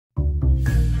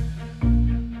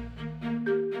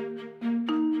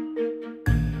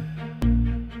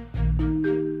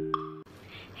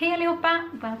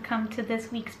welcome to this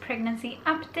week's pregnancy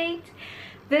update.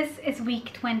 This is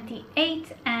week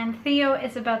 28 and Theo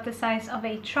is about the size of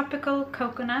a tropical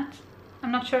coconut.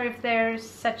 I'm not sure if there's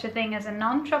such a thing as a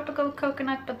non-tropical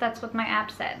coconut, but that's what my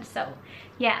app said. So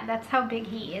yeah, that's how big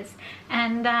he is.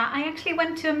 And I actually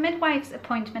went to a midwife's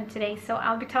appointment today, so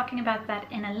I'll be talking about that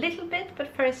in a little bit.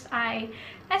 But first I,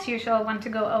 as usual, want to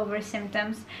go over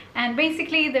symptoms. And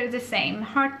basically they're the same.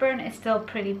 Heartburn is still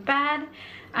pretty bad.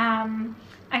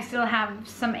 I still have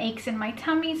some aches in my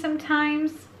tummy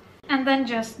sometimes. And then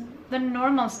just the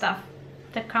normal stuff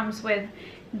that comes with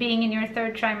being in your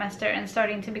third trimester and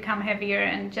starting to become heavier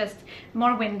and just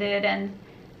more winded and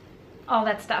all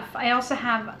that stuff. I also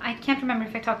have, I can't remember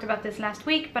if I talked about this last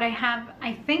week, but I have,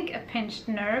 I think, a pinched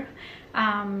nerve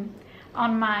on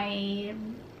my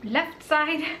left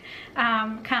side,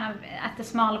 kind of at the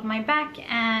small of my back,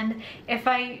 and if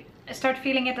I start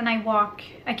feeling it and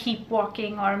I keep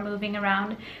walking or moving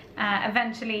around,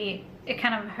 eventually it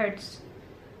kind of hurts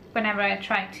whenever I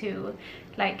try to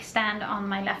like stand on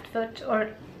my left foot, or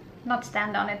not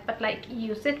stand on it, but like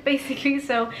use it basically.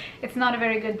 So it's not a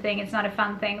very good thing, it's not a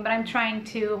fun thing, but I'm trying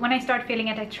to, when I start feeling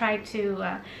it, I try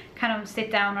to kind of sit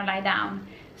down or lie down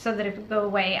so that it will go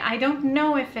away. I don't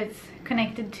know if it's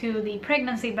connected to the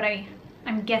pregnancy, but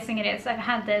I'm guessing it is. I've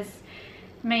had this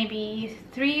maybe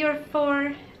 3 or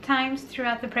 4 times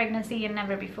throughout the pregnancy and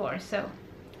never before. So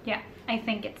yeah, I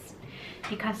think it's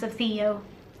because of Theo.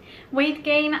 Weight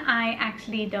gain, I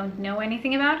actually don't know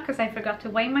anything about because I forgot to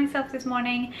weigh myself this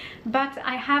morning, but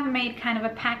I have made kind of a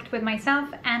pact with myself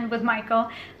and with Michael,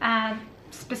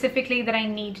 specifically that I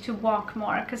need to walk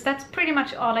more, because that's pretty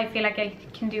much all I feel like I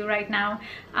can do right now.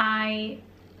 I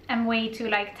am way too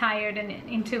like tired and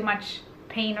in too much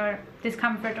pain or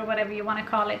discomfort or whatever you want to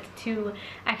call it to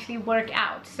actually work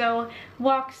out. So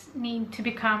walks need to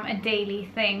become a daily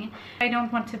thing. I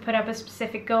don't want to put up a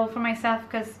specific goal for myself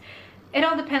because it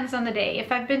all depends on the day.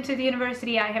 If I've been to the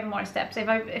university, I have more steps. If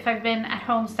I've been at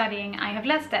home studying, I have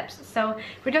less steps. So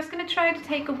we're just gonna try to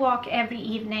take a walk every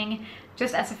evening,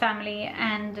 just as a family,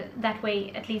 and that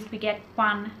way at least we get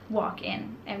one walk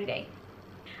in every day.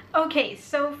 Okay,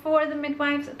 so for the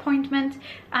midwife's appointment,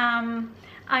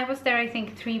 I was there I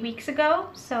think 3 weeks ago,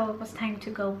 so it was time to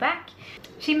go back.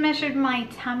 She measured my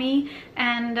tummy,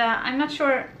 and I'm not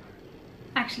sure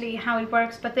actually how it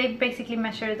works, but they basically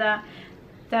measure the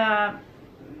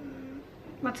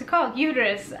what's it called,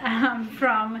 uterus,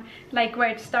 from like where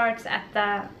it starts at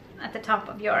the top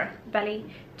of your belly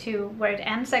to where it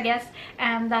ends, I guess.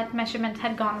 And that measurement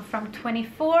had gone from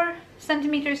 24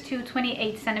 centimeters to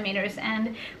 28 centimeters,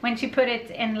 and when she put it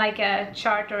in like a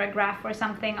chart or a graph or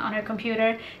something on her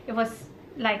computer, it was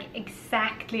like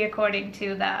exactly according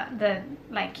to the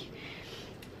like,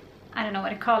 I don't know what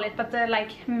to call it, but the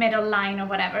like middle line or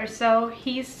whatever. So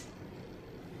he's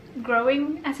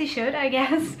growing as he should, I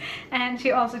guess. And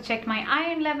she also checked my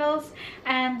iron levels,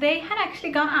 and they had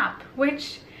actually gone up,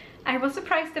 which I was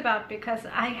surprised about because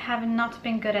I have not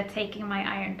been good at taking my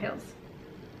iron pills.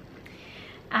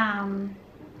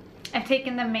 I've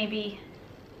taken them maybe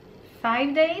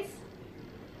 5 days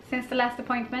since the last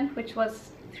appointment, which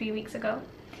was 3 weeks ago.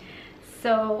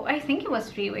 So I think it was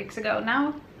 3 weeks ago.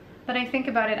 Now that I think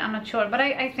about it, I'm not sure, but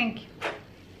I think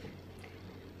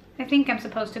I'm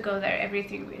supposed to go there every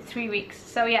 3 weeks.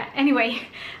 So yeah, anyway,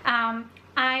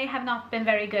 I have not been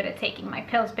very good at taking my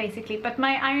pills basically, but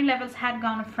my iron levels had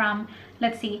gone from,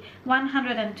 let's see,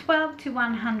 112 to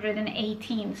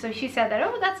 118. So she said that,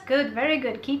 oh, that's good, very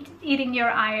good, keep eating your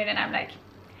iron. And I'm like,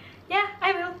 yeah,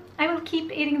 I will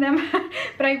keep eating them,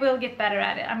 but I will get better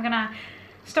at it. I'm gonna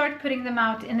start putting them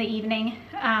out in the evening,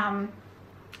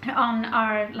 on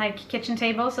our like kitchen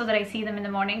table, so that I see them in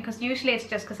the morning, because usually it's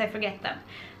just because I forget them.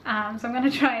 So I'm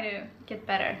gonna try to get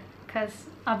better, because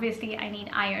obviously I need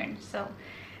iron. So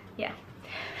yeah,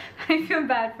 I feel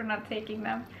bad for not taking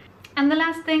them. And the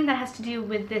last thing that has to do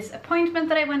with this appointment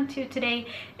that I went to today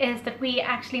is that we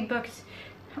actually booked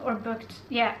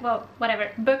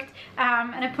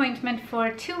an appointment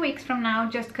for 2 weeks from now,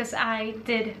 just because I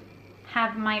did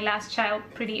have my last child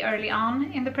pretty early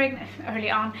on in the pregnancy.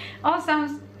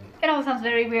 It all sounds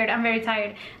very weird. I'm very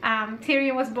tired.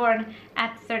 Theo was born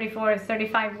at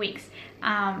 35 weeks.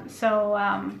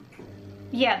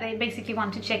 Yeah, they basically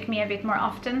want to check me a bit more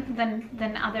often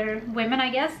than other women, I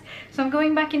guess. So I'm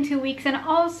going back in 2 weeks, and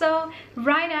also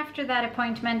right after that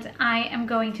appointment I am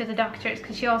going to the doctor's,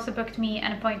 because she also booked me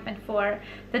an appointment for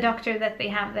the doctor that they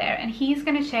have there, and he's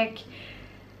gonna check,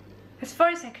 as far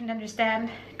as I could understand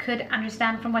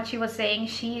from what she was saying,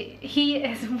 he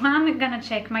is gonna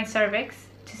check my cervix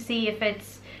to see if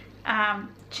it's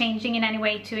changing in any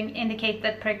way to indicate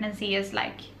that pregnancy is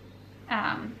like,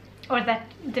 or that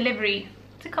delivery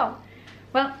what's it called?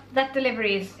 Well, that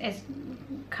delivery is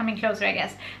coming closer, I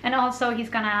guess. And also he's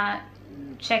gonna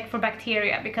check for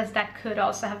bacteria, because that could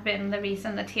also have been the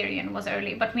reason that Tyrion was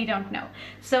early, but we don't know.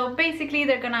 So basically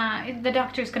the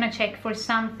doctor's gonna check for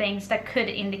some things that could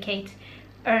indicate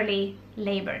early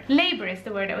labor. Labor is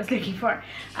the word I was looking for.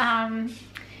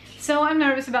 So I'm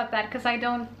nervous about that, because I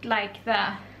don't like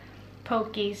the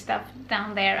pokey stuff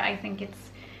down there. I think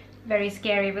it's very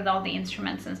scary with all the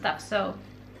instruments and stuff. So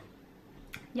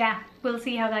yeah, we'll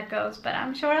see how that goes, but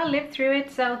I'm sure I'll live through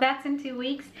it. So that's in 2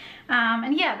 weeks.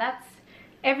 And yeah, that's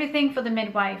everything for the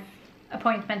midwife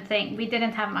appointment thing. We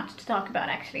didn't have much to talk about,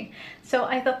 actually. So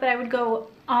I thought that I would go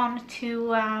on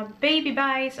to baby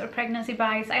buys or pregnancy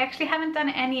buys. I actually haven't done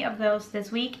any of those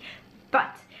this week,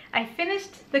 but I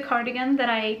finished the cardigan that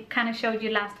I kind of showed you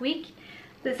last week.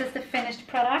 This is the finished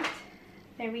product.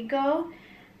 There we go.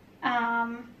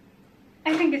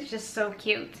 I think it's just so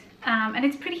cute. And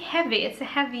it's pretty heavy. It's a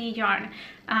heavy yarn.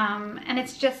 And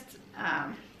it's just,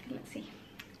 let's see.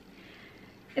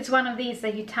 It's one of these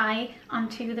that you tie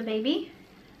onto the baby.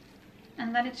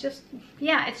 And then it's just,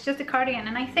 yeah, it's just a cardigan.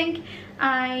 And I think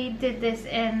I did this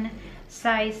in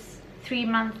size 3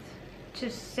 month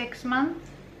to 6 month,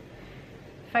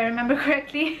 if I remember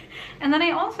correctly. And then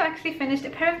I also actually finished a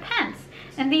pair of pants.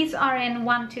 And these are in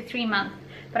 1 to 3 month.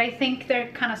 But I think they're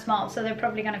kind of small, so they're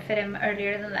probably gonna fit him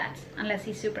earlier than that, unless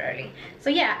he's super early. So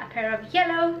yeah, a pair of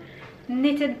yellow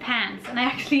knitted pants. And I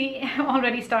actually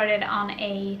already started on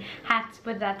a hat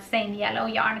with that same yellow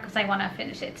yarn, because I want to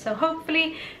finish it. So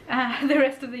hopefully the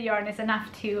rest of the yarn is enough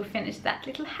to finish that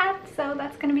little hat. So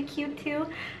that's gonna be cute too.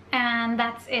 And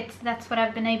that's it. That's what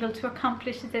I've been able to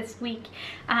accomplish this week.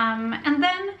 And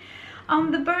then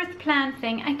on the birth plan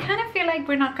thing, I kind of feel like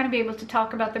we're not gonna be able to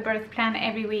talk about the birth plan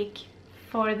every week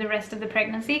for the rest of the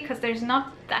pregnancy, because there's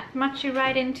not that much you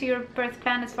write into your birth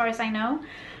plan as far as I know.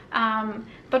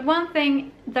 But one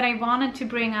thing that I wanted to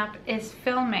bring up is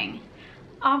filming.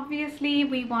 Obviously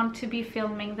we want to be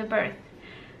filming the birth.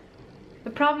 The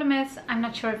problem is, I'm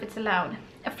not sure if it's allowed.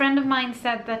 A friend of mine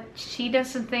said that she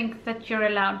doesn't think that you're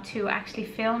allowed to actually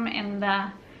film in the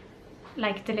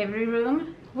delivery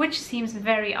room, which seems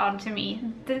very odd to me.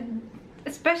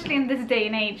 Especially in this day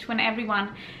and age when everyone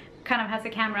kind of has a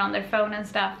camera on their phone and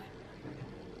stuff.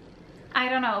 I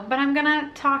don't know, but I'm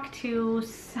gonna talk to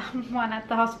someone at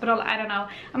the hospital. I don't know.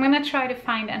 I'm gonna try to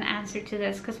find an answer to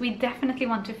this, because we definitely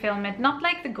want to film it. Not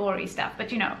like the gory stuff,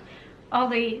 but you know, all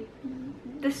the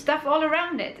stuff all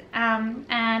around it.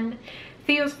 And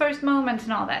Theo's first moments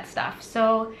and all that stuff.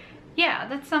 So yeah,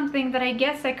 that's something that I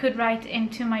guess I could write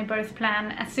into my birth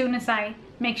plan as soon as I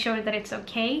make sure that it's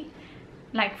okay,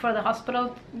 like for the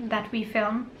hospital that we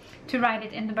film, to write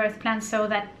it in the birth plan, so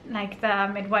that like the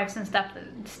midwives and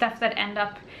stuff that end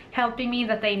up helping me,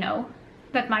 that they know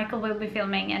that Michael will be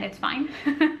filming and it's fine.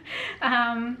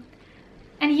 And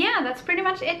yeah, that's pretty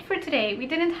much it for today. We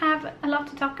didn't have a lot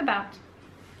to talk about,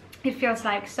 it feels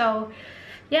like. So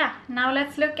yeah, now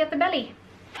let's look at the belly.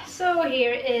 So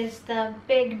here is the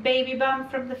big baby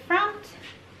bump from the front,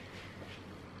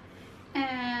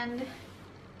 and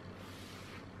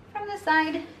from the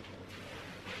side,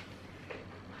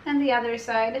 and the other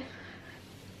side.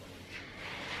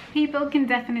 People can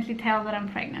definitely tell that I'm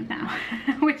pregnant now,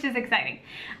 which is exciting.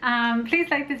 Please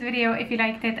like this video if you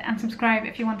liked it, and subscribe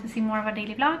if you want to see more of our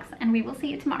daily vlogs, and we will see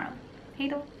you tomorrow. Hej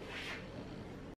då!